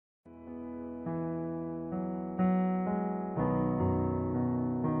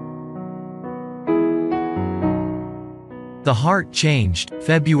The Heart Changed,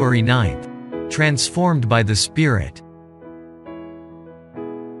 February 9th. Transformed by the Spirit.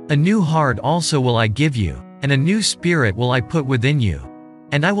 A new heart also will I give you, and a new spirit will I put within you.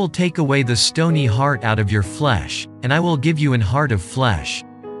 And I will take away the stony heart out of your flesh, and I will give you an heart of flesh.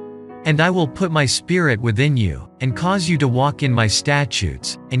 And I will put my spirit within you, and cause you to walk in my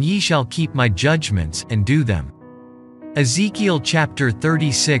statutes, and ye shall keep my judgments, and do them. Ezekiel chapter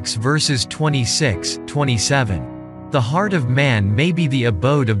 36 verses 26, 27. The heart of man may be the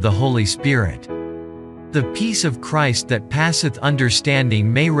abode of the Holy Spirit. The peace of Christ that passeth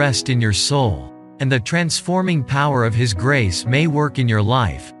understanding may rest in your soul, and the transforming power of His grace may work in your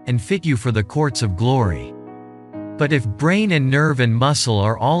life, and fit you for the courts of glory. But if brain and nerve and muscle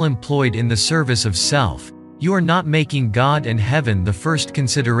are all employed in the service of self, you are not making God and heaven the first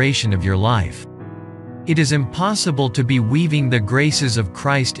consideration of your life. It is impossible to be weaving the graces of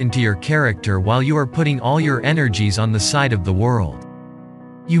Christ into your character while you are putting all your energies on the side of the world.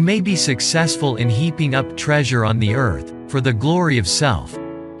 You may be successful in heaping up treasure on the earth, for the glory of self,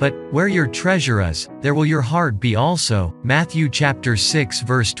 but where your treasure is, there will your heart be also. Matthew chapter 6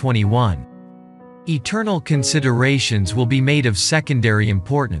 verse 21. Eternal considerations will be made of secondary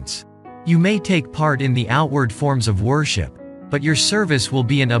importance. You may take part in the outward forms of worship, but your service will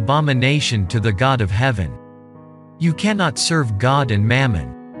be an abomination to the God of heaven. You cannot serve God and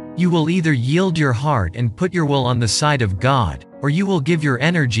mammon. You will either yield your heart and put your will on the side of God, or you will give your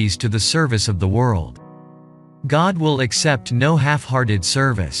energies to the service of the world. God will accept no half-hearted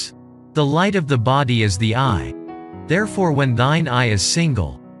service. The light of the body is the eye. Therefore when thine eye is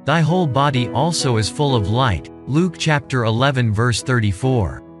single, thy whole body also is full of light. Luke chapter 11 verse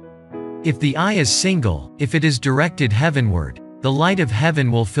 34. If the eye is single, if it is directed heavenward, the light of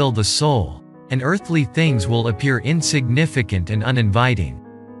heaven will fill the soul, and earthly things will appear insignificant and uninviting.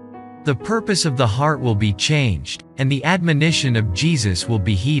 The purpose of the heart will be changed, and the admonition of Jesus will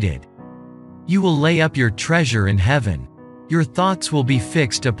be heeded. You will lay up your treasure in heaven. Your thoughts will be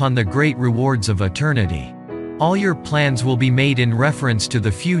fixed upon the great rewards of eternity. All your plans will be made in reference to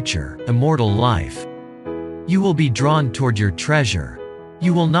the future, immortal life. You will be drawn toward your treasure.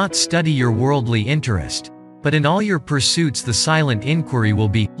 You will not study your worldly interest, but in all your pursuits the silent inquiry will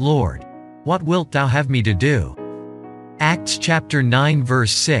be, Lord, what wilt thou have me to do? Acts chapter 9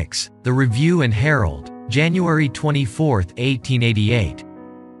 verse 6, The Review and Herald, January 24, 1888.